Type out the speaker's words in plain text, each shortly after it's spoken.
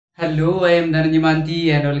Hello, I am Dhananjay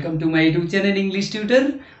Manti and welcome to my YouTube channel English Tutor.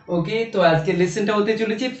 ওকে, তো আজকের লেসনটা হতে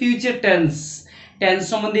চলেছে future tense. Tense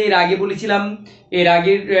সম্বন্ধে এর আগে বলেছিলাম, এর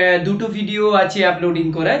আগের দুটো ভিডিও আছে আপলোডিং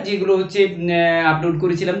করা, যেগুলো হচ্ছে আপলোড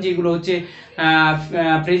করেছিলাম, যেগুলো হচ্ছে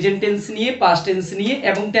প্রেজেন্ট টেন্স নিয়ে, পাস্ট টেন্স নিয়ে,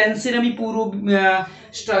 এবং টেন্সের আমি পুরো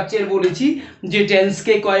স্ট্রাকচার বলেছি যে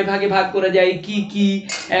টেন্সকে কয় ভাগে ভাগ করা যায়, কি কি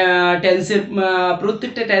টেন্সের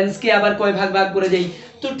প্রত্যেকটা টেন্সকে আবার কয় ভাগ ভাগ করা যায়।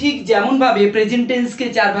 তো ঠিক যেমনভাবে প্রেজেন্ট টেন্সকে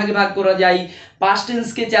চার ভাগে ভাগ করা যায়, पास्ट टेंस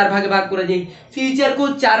के चार भागे भाग करा जाए, फ्यूचर को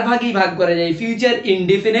चार भागे भाग करा जाए, future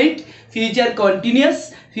indefinite, future continuous,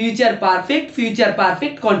 future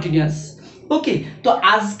perfect continuous. ওকে, তো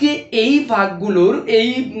আজকে এই ভাগগুলোর এই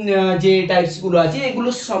যে টাইপসগুলো আছে এগুলো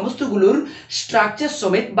সমস্তগুলোর স্ট্রাকচার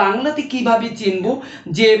সমেত বাংলাতে কিভাবে চিনবো,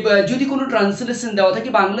 যে যদি কোনো ট্রান্সলেশন দেওয়া থাকে,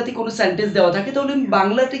 বাংলাতে কোনো সেন্টেন্স দেওয়া থাকে, তাহলে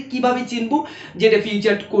বাংলাতে কিভাবে চিনবো যেটা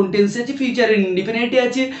ফিউচার কন্টেন্সে আছে, ফিউচারে ইনডিফিনিটে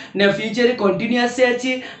আছে, না ফিউচারে কন্টিনিউয়াসে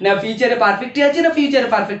আছে, না ফিউচারে পারফেক্টে আছে, না ফিউচারে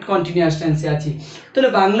পারফেক্ট কন্টিনিউয়াস টেন্সে আছে। তাহলে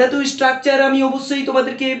বাংলাতেও স্ট্রাকচার আমি অবশ্যই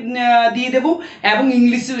তোমাদেরকে দিয়ে দেবো এবং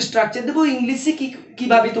ইংলিশেও স্ট্রাকচার দেবো। ইংলিশে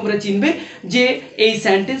কিভাবে তোমরা চিনবে যে এই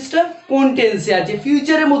সেন্টেন্সটা কোন টেন্সে আছে,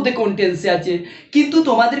 ফিউচারের মধ্যে কোন টেন্সে আছে। কিন্তু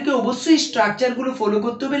তোমাদেরকে অবশ্যই স্ট্রাকচারগুলো ফলো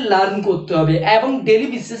করতে হবে, লার্ন করতে হবে এবং ডেলি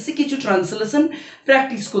বেসিসে কিছু ট্রান্সলেশন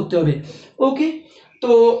প্র্যাকটিস করতে হবে। ওকে,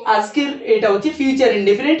 তো আজকের এটা হচ্ছে future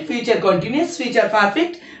indefinite, future continuous, future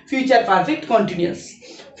perfect continuous.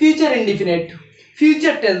 Future indefinite,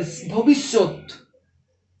 future tense ভবিষ্যৎ।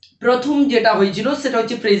 প্রথম যেটা হয়েছিল সেটা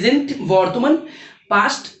হচ্ছে প্রেজেন্ট বর্তমান,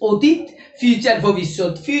 পাস্ট অতীত, ফিউচার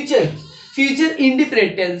ভবিষ্যৎ। ফিউচার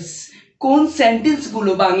ইনডিফিনিট টেন্স কোন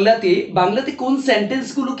সেন্টেন্সগুলো বাংলাতে কোন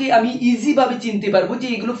সেন্টেন্সগুলোকে আমি ইজিভাবে চিনতে পারবো যে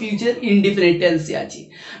এগুলো ফিউচার ইনডিফিনিট টেন্সে আছে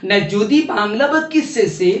না। যদি বাংলা বাক্যের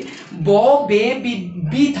শেষে ব বে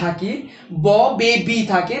বি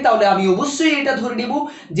থাকে, তাহলে আমি অবশ্যই এটা ধরে নেব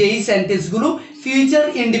যে এই সেন্টেন্সগুলো ফিউচার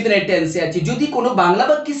ইনডিফিনিট টেন্সে আছে। যদি কোনো বাংলা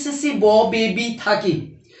বাক্যের শেষে ব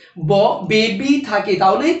বে বি থাকে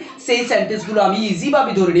তাহলে সেই সেন্টেন্সগুলো আমি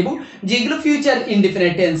ইজিভাবে ধরে নেব যেগুলো ফিউচার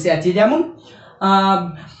ইনডিফিনিট টেন্সে আছে। যেমন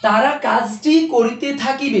তারা কাজটি করতে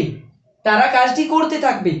থাকিবে, তারা কাজটি করতে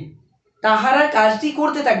থাকবে, তাহারা কাজটি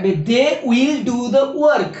করতে থাকবে, they will do the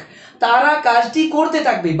work. তারা কাজটি করতে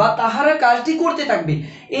থাকবে বা তাহারা কাজটি করতে থাকবে।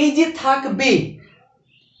 এই যে থাকবে,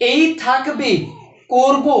 এই থাকবে,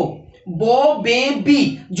 করব, ব বে বি,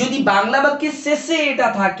 যদি বাংলা বাক্যের শেষে এটা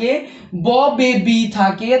থাকে, ব বে বি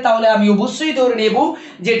থাকে, তাহলে আমি অবশ্যই ধরে নেব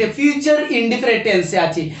যে এটা ফিউচার ইনডিফিনিট টেন্সে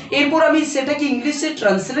আছে। এরপর আমি সেটাকে ইংলিশে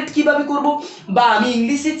ট্রান্সলেট কিভাবে করব বা আমি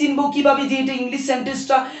ইংলিশে চিনবো কিভাবে যে এটা ইংলিশ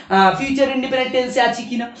সেন্টেন্সটা ফিউচার ইনডিফিনিট টেন্সে আছে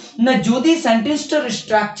কিনা। না, যদি সেন্টেন্সটার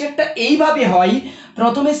স্ট্রাকচারটা এইভাবে হয়,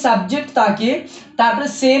 প্রথমে সাবজেক্ট থাকে, তারপরে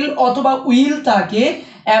সেল অথবা উইল থাকে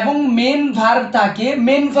এবং মেন ভার্ব থাকে।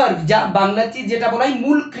 মেন ভার্ব যা বাংলাতে যেটা বলা হয়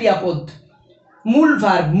মূল ক্রিয়াপদ,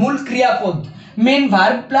 মূল ক্রিয়াপদ, মেন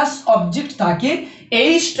ভার্ব প্লাস অবজেক্ট থাকে।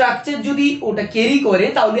 এই স্ট্রাকচার যদি ওটা ক্যারি করে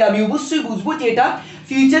তাহলে আমি অবশ্যই বুঝবো যে এটা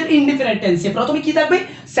ফিউচার ইনডিফিনিট টেন্সে। প্রথমে কি থাকবে,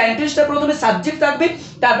 সেন্টেন্সটা প্রথমে সাবজেক্ট থাকবে,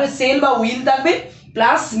 তারপরে সেল বা উইল থাকবে,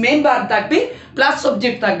 প্লাস মেন ভার্ব থাকবে, প্লাস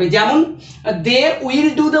অবজেক্ট থাকবে। যেমন they will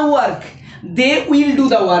do the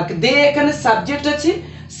work, দে এখানে সাবজেক্ট আছে,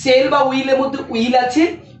 সেল বা উইলের মধ্যে উইল আছে,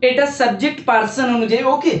 এটা সাবজেক্ট পার্সন অনুযায়ী।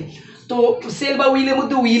 ওকে, তো সেল বা উইলের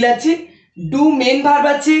মধ্যে উইল আছে, ডু মেন ভার্ব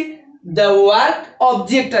আছে, দ্য ওয়ার্ক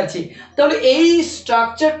অবজেক্ট আছে। তাহলে এই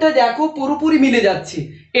স্ট্রাকচারটা দেখো পুরোপুরি মিলে যাচ্ছে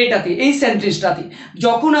এটাতে, এই সেন্টেন্সটাতে।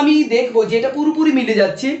 যখন আমি দেখবো যে এটা পুরোপুরি মিলে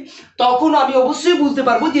যাচ্ছে তখন আমি অবশ্যই বুঝতে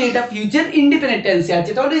পারবো যে এটা ফিউচার ইনডিফিনিট টেন্সে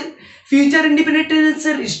আছে। তাহলে ফিউচার ইনডিফিনিট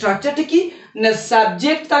টেন্সের স্ট্রাকচারটা কি না,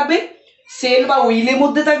 সাবজেক্ট থাকবে, সেল বা উইলের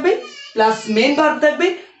মধ্যে থাকবে, প্লাস মেন ভার্ব থাকবে,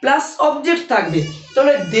 প্লাস অবজেক্ট থাকবে।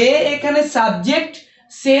 তাহলে দে এখানে সাবজেক্ট,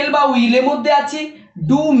 সেল বা উইলের মধ্যে আছে,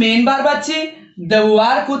 ডু মেন ভার্ব আছে, দ্য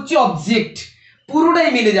ওয়ার্ক হচ্ছে অবজেক্ট, পুরোটাই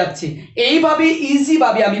মিলে যাচ্ছে। এইভাবে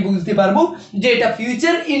ইজিভাবে আমি বুঝতে পারবো যে এটা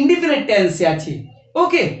ফিউচার ইনডিফিনিট টেন্সে আছে।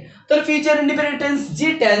 ওকে, তাহলে ফিউচার ইনডিফিনিট টেন্স যে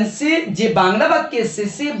টেন্সে যে বাংলা বাক্যের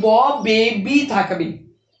শেষে ব বে বি থাকবে।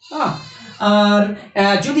 হ্যাঁ, আর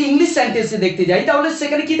যদি ইংলিশ সেন্টেন্সে দেখতে যাই তাহলে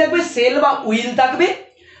সেখানে কি থাকবে, সেল বা উইল থাকবে,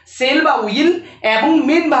 সেল বা উইল এবং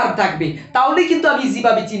মেন ভার্ব থাকবে। তাহলে কিন্তু আমি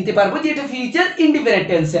ইজিভাবে চিনতে পারবো যে এটা ফিউচার ইনডিফিনিট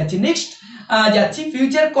টেন্সে আছে। নেক্সট যাচ্ছি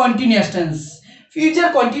future continuous tense. Future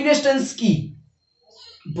continuous tense কি,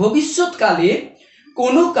 ভবিষ্যৎকালে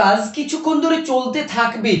কোনো কাজ কিছুক্ষণ ধরে চলতে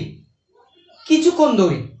থাকবে, কিছুক্ষণ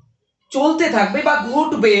ধরে চলতে থাকবে বা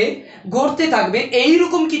ঘটতে থাকবে,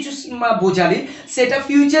 এইরকম কিছু বোঝালে সেটা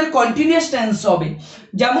ফিউচার কন্টিনিউয়াস টেন্স হবে।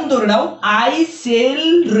 যেমন ধরে নাও, I sell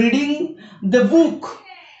reading the book,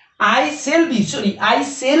 I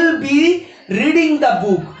sell be reading the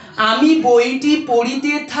book, আমি বইটি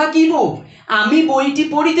পড়িতে থাকিব, আমি বইটি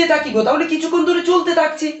পড়িতে থাকিব, তাহলে কিছুক্ষণ ধরে চলতে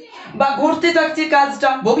থাকছে বা ঘটতে থাকছে কাজটা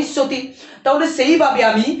ভবিষ্যতে। তাহলে সেইভাবে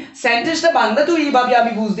আমি সেন্টেন্সটা বাংলাতেও এইভাবে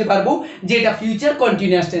আমি বুঝতে পারবো যে এটা ফিউচার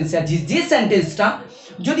কন্টিনিউয়াস টেন্সে আছে। যে সেন্টেন্সটা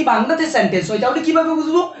যদি বাংলাতে সেন্টেন্স হয় তাহলে কিভাবে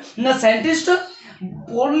বুঝবো না, সেন্টেন্সটা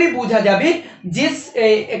পড়লে বোঝা যাবে যে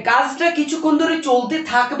কাজটা কিছুক্ষণ ধরে চলতে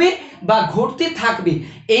থাকবে বা ঘটতে থাকবে,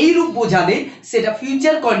 এই রূপ বোঝালে সেটা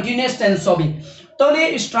ফিউচার কন্টিনিউয়াস টেন্স হবে। তাহলে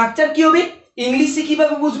স্ট্রাকচার কি হবে, ইংলিশে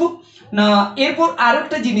কিভাবে বুঝবো না, এরপর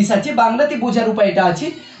আরেকটা জিনিস আছে বাংলাতে বোঝার উপায়টা আছে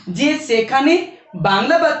যে সেখানে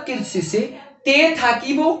বাংলা বাক্যের শেষে তে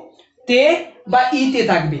থাকিব, তে বা ইতে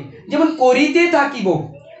থাকবে। যেমন করিতে থাকিব,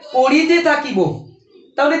 পড়িতে থাকিব,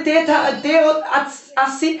 তাহলে তে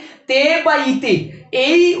আসছে, তে বা ইতে,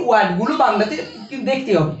 এই ওয়ার্ডগুলো বাংলাতে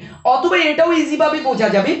দেখতে হবে। অথবা এটাও ইজিভাবে বোঝা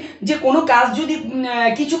যাবে যে কোনো কাজ যদি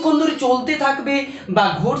কিছুক্ষণ ধরে চলতে থাকবে বা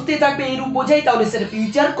ঘটতে থাকবে এই রূপ বোঝাই, তাহলে সেটা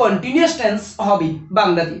ফিউচার কন্টিনিউয়াস টেন্স হবে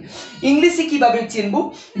বাংলাতে। ইংলিশে কিভাবে চিনবো,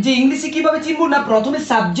 যে ইংলিশে কিভাবে চিনবো না, প্রথমে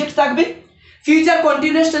সাবজেক্ট থাকবে, ফিউচার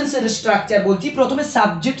কন্টিনিউয়াস টেন্সের স্ট্রাকচার বলছি, প্রথমে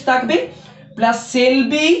সাবজেক্ট থাকবে প্লাস সেল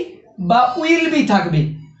বি বা উইল বি থাকবে,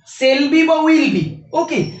 সেল বি বা উইল বি,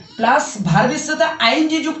 ওকে, প্লাস ভার্বের সাথে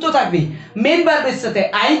আইএনজি যুক্ত থাকবে, মেন ভার্বের সাথে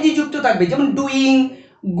আইএনজি যুক্ত থাকবে, যেমন ডুইং,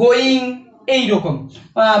 গোয়িং, এই রকম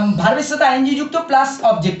ভার্বের সাথে আইএনজি যুক্ত প্লাস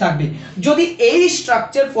অবজেক্ট থাকবে। যদি এই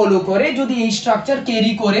স্ট্রাকচার ফলো করে, যদি এই স্ট্রাকচার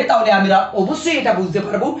ক্যারি করে, তাহলে আমরা অবশ্যই এটা বুঝতে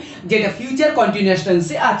পারবো যে এটা ফিউচার কন্টিনিউয়াস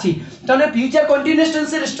টেন্সে আছে। তাহলে ফিউচার কন্টিনিউয়াস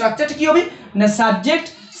টেন্সের স্ট্রাকচারটা কি হবে না, সাবজেক্ট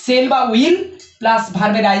সেল বা উইল প্লাস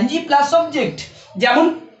ভার্বের আইএনজি প্লাস অবজেক্ট। যেমন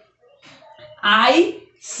I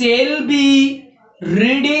sell be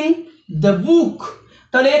reading the book,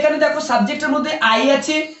 তাহলে এখানে দেখো সাবজেক্টের মধ্যে আই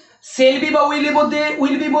আছে, সেল বি বা উইল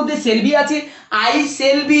বির মধ্যে সেল বি আছে, আই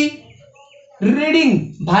সেল বি রিডিং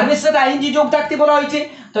ভার্বের সাথে আইএনজি যোগ থাকতে বলা হয়েছে,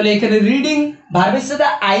 তাহলে এখানে রিডিং ভার্বের সাথে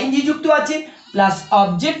আইএনজি যুক্ত আছে প্লাস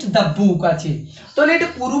অবজেক্ট দ্য বুক আছে। তাহলে এটা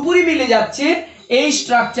পুরোপুরি মিলে যাচ্ছে এই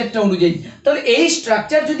স্ট্রাকচারটা অনুযায়ী। তাহলে এই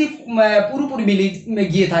স্ট্রাকচার যদি পুরোপুরি মিলে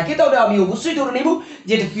গিয়ে থাকে তাহলে আমি অবশ্যই ধরে নেব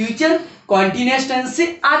যে এটা ফিউচার কন্টিনিউয়াস টেন্সে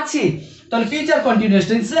আছে। তাহলে ফিউচার কন্টিনিউয়াস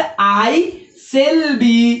টেন্সে I sell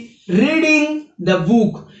be reading the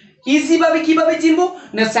book. ইজিভাবে কিভাবে চিনবো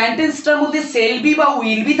না, সেন্টেন্সটার মধ্যে সেল বি বা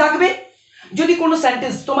উইল বি থাকবে। যদি কোনো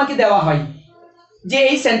সেন্টেন্স তোমাকে দেওয়া হয় যে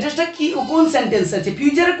এই সেন্টেন্সটা কি, কোন সেন্টেন্স আছে,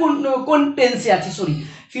 ফিউচারের কোন টেন্সে আছে, সরি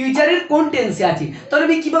ফিউচারের কোন টেন্সে আছে, তাহলে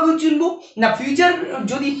আমি কিভাবে চিনবো না, ফিউচার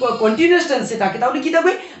যদি কন্টিনিউয়াস টেন্সে থাকে তাহলে কি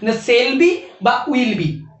থাকবে না, সেল বি বা উইল বি।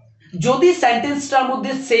 যদি সেন্টেন্সটার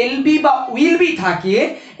মধ্যে সেল বি বা উইল বি থাকে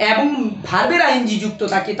এবং ভার্বের আইএনজি যুক্ত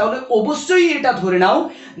থাকে তাহলে অবশ্যই এটা ধরে নাও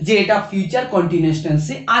যে এটা ফিউচার কন্টিনিউয়াস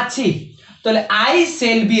টেন্সে আছে। তাহলে I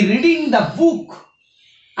sell be reading the book,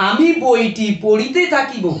 আমি বইটি পড়িতে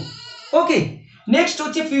থাকিব, ওকে। নেক্সট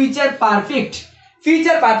হচ্ছে future perfect.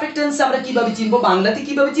 Future perfect tense আমরা কিভাবে চিনবো, বাংলাতে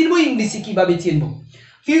কিভাবে চিনবো, ইংলিশে কিভাবে চিনবো।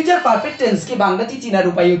 ফিউচার পারফেক্ট টেন্সকে বাংলাতে চেনার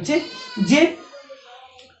উপায় হচ্ছে যে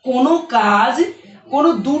কোনো কাজ, কোনো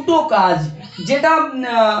দুটো কাজ, যেটা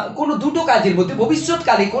কোনো দুটো কাজের মধ্যে,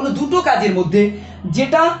 ভবিষ্যৎকালে কোনো দুটো কাজের মধ্যে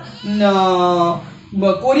যেটা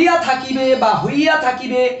করিয়া থাকিবে বা হইয়া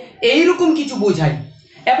থাকিবে এইরকম কিছু বোঝায়,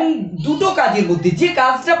 এবং দুটো কাজের মধ্যে যে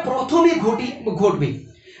কাজটা প্রথমে ঘটবে,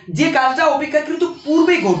 যে কাজটা অপেক্ষাকৃত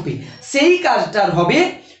পূর্বে ঘটবে, সেই কাজটার হবে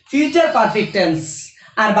ফিউচার পারফেক্ট টেন্স,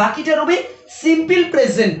 আর বাকিটার হবে সিম্পল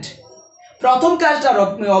প্রেজেন্ট। প্রথম কাজটা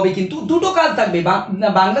হবে কিন্তু দুটো কাজ থাকবে,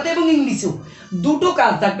 বাংলাতে এবং ইংলিশেও দুটো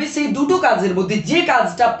কাজ থাকবে, সেই দুটো কাজের মধ্যে যে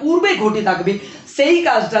কাজটা পূর্বে ঘটে থাকবে সেই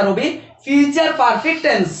কাজটার হবে ফিউচার পারফেক্ট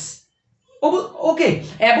টেন্স, ওকে।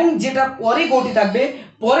 এবং যেটা পরে ঘটে থাকবে,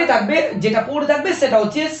 যেটা পড়ে থাকবে সেটা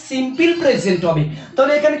হচ্ছে সিম্পল প্রেজেন্ট হবে।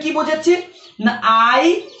 তাহলে এখানে কি বোঝাচ্ছে না, I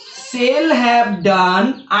sell have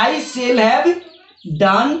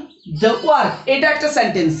done the work, এটা একটা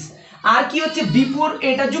সেন্টেন্স। আর কি হচ্ছে, বিফোর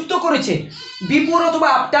এটা যুক্ত করেছে, বিফোর অথবা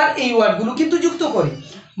আফটার এই ওয়ার্ডগুলো কিন্তু যুক্ত করে।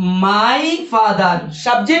 মাই ফাদার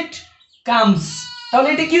সাবজেক্ট কামস, তাহলে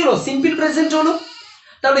এটা কি হলো, সিম্পল প্রেজেন্ট হলো।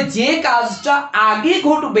 তাহলে যে কাজটা আগে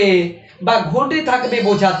ঘটবে বা ঘটে থাকবে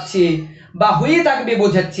বোঝাচ্ছে বা হয়ে থাকবে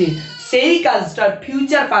বোঝাচ্ছে সেই কাজটা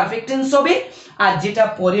ফিউচার পারফেক্ট টেন্স হবে, আর যেটা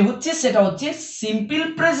পরে হচ্ছে সেটা হচ্ছে সিম্পল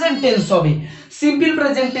প্রেজেন্ট টেন্স হবে। সিম্পল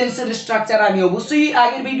প্রেজেন্ট টেন্সের স্ট্রাকচার আমি অবশ্যই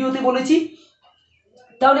আগের ভিডিওতে বলেছি।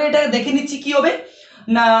 তাহলে এটা দেখে নিচ্ছি কি হবে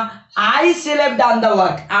না, I sell have done the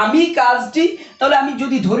work, আমি কাজটি, তাহলে আমি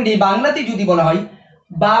যদি ধরে নিই বাংলাতে যদি বলা হয়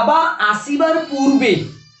বাবা আসিবার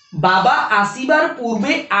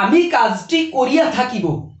পূর্বে আমি কাজটি করিয়া থাকিব,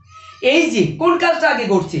 এই যে কোন কাজটা আগে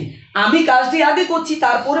ঘটছে, আমি কাজটি আগে করছি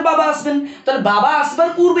তারপরে বাবা আসবেন, তাহলে বাবা আসবার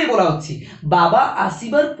পূর্বে বলা হচ্ছে, বাবা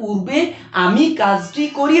আসিবার পূর্বে আমি কাজটি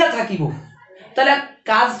করিয়া থাকিব, তাহলে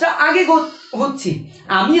কাজটা আগে হচ্ছে,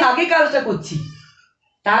 আমি আগে কাজটা করছি,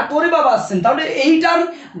 তারপরে বাবা আসছেন, তাহলে এইটার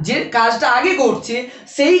যে কাজটা আগে ঘটছে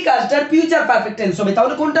সেই কাজটার ফিউচার পারফেক্ট টেন্স হবে।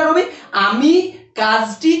 তাহলে কোনটার হবে? আমি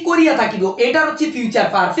কাজটি করিয়া থাকিব, এটার হচ্ছে ফিউচার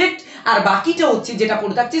পারফেক্ট। আর বাকিটা হচ্ছে যেটা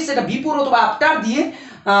পড়ে থাকছে সেটা বিফোর অথবা আফটার দিয়ে,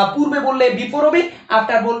 পূর্বে বললে বিফোর হবে,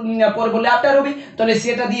 আফটার পরে বললে আফটার হবে, তাহলে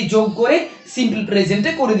সেটা দিয়ে যোগ করে সিম্পল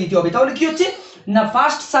প্রেজেন্টে করে দিতে হবে। তাহলে কি হচ্ছে না,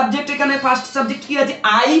 ফার্স্ট সাবজেক্ট, এখানে ফার্স্ট সাবজেক্ট কি আছে?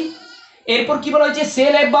 আই। এরপর কি বলা হয়েছে?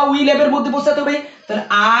 সেল হ্যাভ বা উইল হ্যাভ এর মধ্যে বসাতে হবে। তাহলে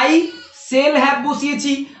আই সেল হ্যাভ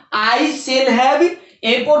বসিয়েছি, আই সেল হ্যাভ।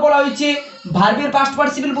 এরপর বলা হয়েছে ভার্বের পাস্ট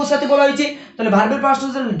পার্টিসিপল বসাতে বলা হয়েছে, তাহলে ভার্বের পাস্ট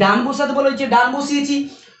পার্টিসিপল ডান বসাতে বলা হয়েছে, ডান বসিয়েছি।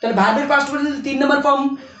 তাহলে ভার্বের পাস্ট পার্টিসিপল 3 নম্বর ফর্ম,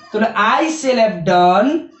 তাহলে আই সেল হ্যাভ ডান।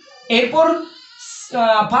 এরপর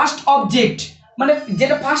ফার্স্ট অবজেক্ট মানে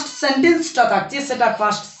যেটা ফার্স্ট সেন্টেন্সটা থাকছে সেটা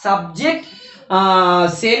ফার্স্ট সাবজেক্ট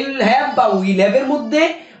সেল হ্যাভ বা উইল হ্যাভ এর মধ্যে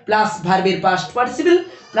প্লাস ভার্বের past participle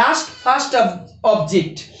plus first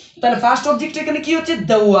object. তাহলে ফার্স্ট অবজেক্ট এখানে কি হচ্ছে?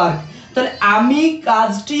 The work. তাহলে আমি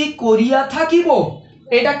কাজটি করিয়া থাকিব,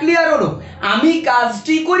 এটা ক্লিয়ার হলো? আমি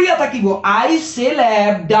কাজটি করিয়া থাকিব, I sell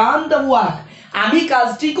have done the work, আমি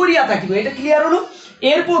কাজটি করিয়া থাকিব, এটা ক্লিয়ার হলো?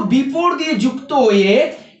 এরপর বিফোর দিয়ে যুক্ত হয়ে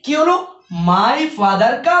কি হলো? মাই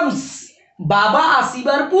ফাদার কামস, বাবা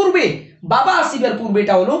আসিবার পূর্বে, বাবা আসিবার পূর্বে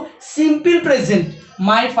এটা হলো simple present.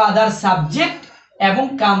 My father subject এবং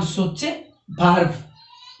কামস হচ্ছে ভার্ব,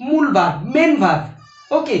 মূল ভার্ব, মেন ভার্ব।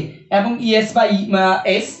 ওকে, এবং ইএস বা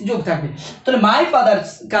এস যোগ থাকবে। তাহলে মাই ফাদার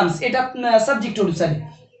কামস এটা সাবজেক্ট অনুসারে।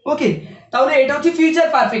 ওকে, তাহলে এটা হচ্ছে future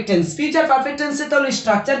perfect tense. Future perfect টেন্সে তাহলে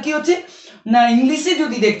স্ট্রাকচার কি হচ্ছে না, ইংলিশে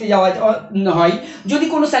যদি দেখতে যাওয়া হয়, যদি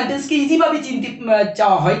কোনো সেন্টেন্সকে ইজিভাবে চিনতে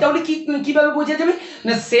চাওয়া হয় তাহলে কিভাবে বোঝা যাবে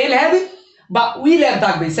না, সেল হ্যাভ বা উইল হ্যাভ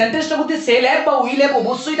থাকবে সেন্টেন্সটার মধ্যে, সেল হ্যাভ বা উইল হ্যাভ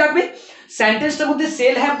অবশ্যই থাকবে সেন্টেন্সটার মধ্যে,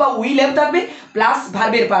 সেল হ্যাভ বা উইল হ্যাভ থাকবে প্লাস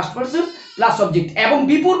ভার্বের পাস্ট পার্টিসিপল প্লাস অবজেক্ট, এবং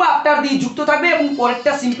বিফোর বা আফটার দিয়ে যুক্ত থাকবে এবং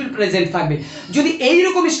পরেরটা সিম্পল প্রেজেন্ট থাকবে। যদি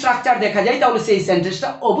এইরকম স্ট্রাকচার দেখা যায় তাহলে সেই সেন্টেন্সটা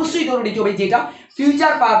অবশ্যই ধরে নিতে হবে যেটা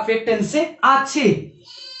ফিউচার পারফেক্ট টেন্সে আছে।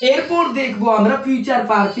 এরপর দেখবো আমরা future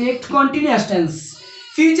perfect continuous tense.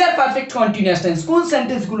 Future perfect continuous tense কোন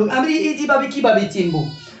সেন্টেন্সগুলো আমরা এইভাবে কিভাবে চিনবো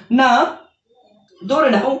না, ধরে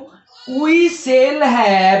now we sell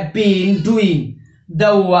have been doing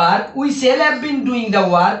the work, we sell have been doing the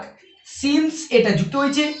work since, এটা যুক্ত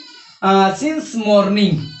হয়েছে সিন্স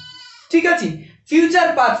মর্নিং। ঠিক আছে, ফিউচার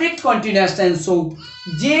পারফেক্ট কন্টিনিউয়াস টেন্স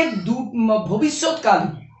যে ভবিষ্যৎকাল,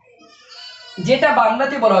 যেটা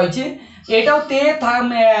বাংলাতে বলা হয়েছে এটাও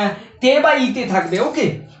তে বা ইতে থাকবে। ওকে,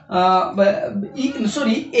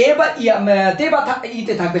 সরি এ বা তে বা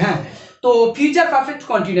ইতে থাকবে। হ্যাঁ, তো future perfect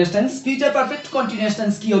continuous tense, future perfect continuous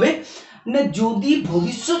tense কি হবে না, যদি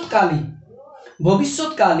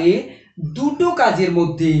ভবিষ্যৎকালে দুটো কাজের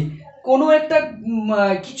মধ্যে কোনো একটা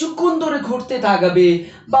কিছুক্ষণ ধরে ঘটতে থাকবে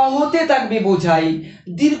বা হতে থাকবে বোঝাই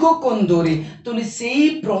দীর্ঘক্ষণ ধরে, তাহলে সেই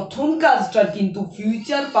প্রথম কাজটার কিন্তু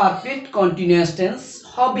ফিউচার পারফেক্ট কন্টিনিউয়াস টেন্স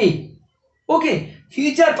হবে। ওকে,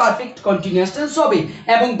 ফিউচার পারফেক্ট কন্টিনিউয়াস টেন্স হবে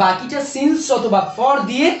এবং বাকিটা সিন্স অথবা ফর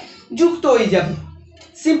দিয়ে যুক্ত হয়ে যাবে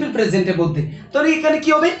সিম্পল প্রেজেন্টের মধ্যে। তাহলে এখানে কি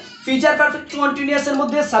হবে, ফিউচার পারফেক্ট কন্টিনিউয়াস এর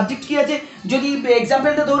মধ্যে সাবজেক্ট কি আছে, যদি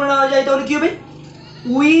এক্সাম্পলটা ধরে নেওয়া যায় তাহলে কি হবে,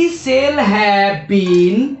 উই সেল হ্যাভ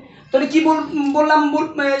বিন। তাহলে কি বললাম,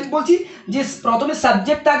 বলছি যে প্রথমে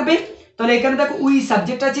সাবজেক্ট থাকবে, তাহলে এখানে দেখো উই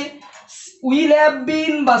সাবজেক্ট আছে, উইল হ্যাভ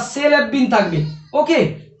বিন বা সেল হ্যাভ বিন থাকবে। ওকে,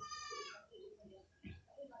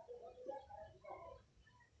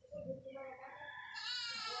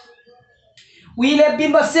 উইল হ্যাভ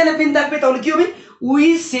বিন বা সেল হ্যাভ বিন থাকবে, তাহলে কি হবে উই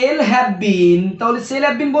সেল হ্যাভ বিন, তাহলে সেল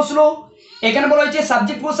হ্যাভ বিন বসলো। এখানে বলা হয়েছে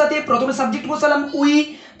সাবজেক্ট বসাতে, প্রথমে সাবজেক্ট বসালাম উই,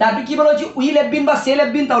 তারপর কি বলা হয়েছে উইল হ্যাভ বিন বা সেল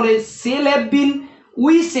হ্যাভ বিন, তাহলে sell have been,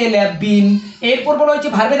 we sell have been. এরপর বলা হয়েছে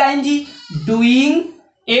ভার্বের আইএনজি ডুইং,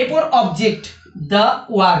 এরপর অবজেক্ট দ্য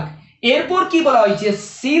ওয়ার্ক, এরপর কি বলা হয়েছে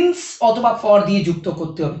সিন্স অথবা ফর দিয়ে যুক্ত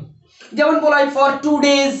করতে হবে। যেমন বলা হয় for 2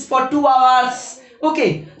 days, for 2 hours। Okay,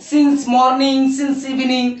 since morning, since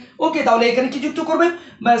evening. ওকে, তাহলে এখানে কি যুক্ত করবে,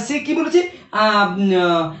 সে কি বলেছে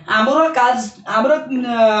আমরা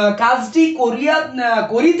কাজটি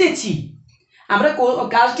করিতেছি, আমরা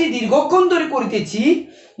কাজটি দীর্ঘক্ষণ ধরে করিতেছি,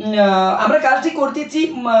 আমরা কাজটি করতেছি,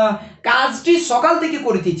 কাজটি সকাল থেকে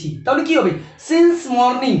করিতেছি। তাহলে কি হবে সিন্স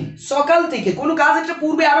মর্নিং, সকাল থেকে কোনো কাজ একটা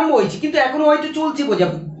পূর্বে আরম্ভ হয়েছে কিন্তু এখনো হয়তো চলছে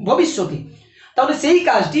ভবিষ্যতে, তাহলে সেই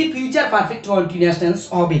কাজটি ফিউচার পারফেক্ট কন্টিনিউয়াস টেন্স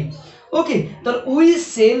হবে। ওকে, তাহলে we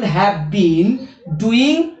sell have been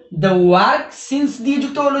doing the work since দিয়ে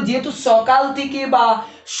যুক্ত হলো, যেহেতু সকাল থেকে বা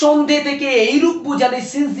সন্ধে থেকে এইরূপ বোঝালে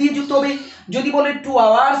সিন্স দিয়ে যুক্ত হবে। যদি বলে 2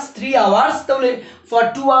 hours 3 hours তাহলে ফর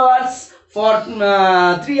 2 hours, ফর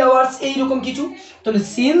 3 hours এইরকম কিছু, তাহলে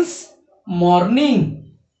সিন্স মর্নিং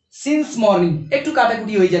একটু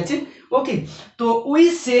কাটাকুটি হয়ে যাচ্ছে। ওকে, তো we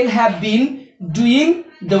sell have been doing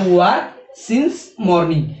the work since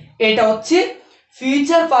morning, এটা হচ্ছে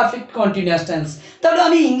ফিউচার পারফেক্ট কন্টিনিউয়াস টেন্স। তাহলে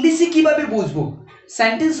আমি ইংলিশে কিভাবে বুঝবো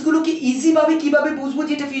সেন্টেন্সগুলোকে ইজিভাবে কিভাবে বুঝবো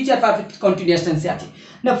যেটা ফিউচার পারফেক্ট কন্টিনিউয়াস টেন্সে আছে?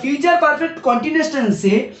 না, ফিউচার পারফেক্ট কন্টিনিউয়াস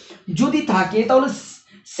টেন্সে যদি থাকে তাহলে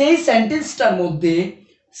সেই সেন্টেন্সটার মধ্যে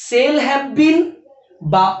সেল হ্যাভ বিন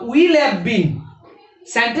বা উইল হ্যাভ বিন,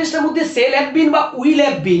 সেন্টেন্সটার মধ্যে সেল হ্যাভ বিন বা উইল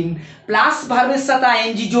হ্যাভ বিন প্লাস ভার্বের সাথে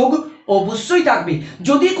আইএনজি যোগ অবশ্যই থাকবে।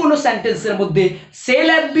 যদি কোনো সেন্টেন্সের মধ্যে সেল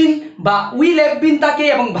হ্যাভ বিন বা উইল হ্যাভ বিন থাকে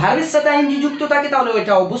এবং ভার্বের সাথে আইএনজি যুক্ত থাকে তাহলে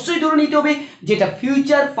ওইটা অবশ্যই ধরে নিতে হবে যেটা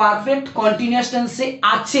ফিউচার পারফেক্ট কন্টিনিউয়াস টেন্সে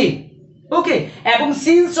আছে। ওকে, এবং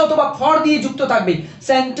সিন্স অথবা ফর দিয়ে যুক্ত থাকবে,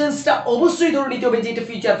 সেন্টেন্সটা অবশ্যই ধরে নিতে হবে যে এটা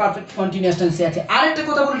ফিউচার পারফেক্ট কন্টিনিউয়াস টেন্সে আছে। আরেকটা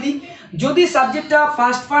কথা বলে দিই, যদি সাবজেক্টটা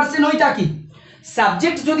ফার্স্ট পারসন হয়ে থাকে,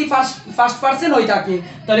 সাবজেক্ট যদি ফার্স্ট পারসন হয়ে থাকে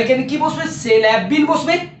তাহলে এখানে কি বসবে? সেল হ্যাভ বিন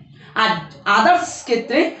বসবে। আর আদার্স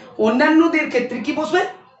ক্ষেত্রে, অন্যান্যদের ক্ষেত্রে কি বসবে?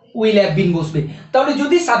 উইল হ্যাভ বিন বসবে। তাহলে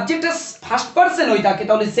যদি সাবজেক্টটা ফার্স্ট পারসন হয়ে থাকে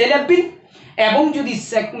তাহলে সেল হ্যাভ বিন, এবং যদি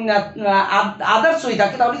আদার্স হয়ে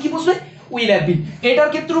থাকে তাহলে কি বসবে? Will have been. এটার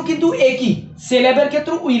ক্ষেত্রেও কিন্তু একই, সেল হ্যাভের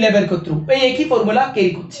ক্ষেত্রেও উইল হ্যাভের ক্ষেত্রেও এই একই ফর্মুলা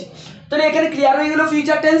ক্যারি করছে। তাহলে এখানে ক্লিয়ার হয়ে গেল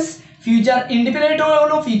ফিউচার টেন্স, ফিউচার ইন্ডিপেন্ডেন্ট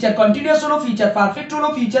হলো, ফিউচার কন্টিনিউয়াস হলো, ফিউচার পারফেক্ট হলো,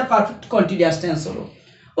 ফিউচার পারফেক্ট কন্টিনিউয়াস টেন্স হলো।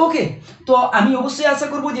 ওকে, তো আমি অবশ্যই আশা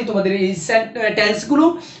করব যে তোমাদের এই টেন্সগুলো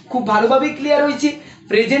খুব ভালোভাবে ক্লিয়ার হয়েছে,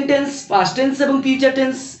 প্রেজেন্ট টেন্স, পাস্ট টেন্স এবং ফিউচার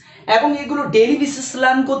টেন্স, এবং এগুলো ডেইলি বেসিস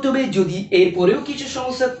লার্ন করতে হবে। যদি এরপরেও কিছু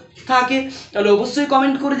সমস্যা থাকে তাহলে অবশ্যই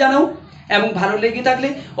কমেন্ট করে জানাও, এবং ভালো লেগে থাকলে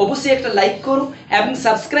অবশ্যই একটা লাইক করো এবং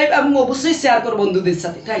সাবস্ক্রাইব এবং অবশ্যই শেয়ার করো বন্ধুদের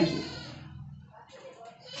সাথে। Thank you.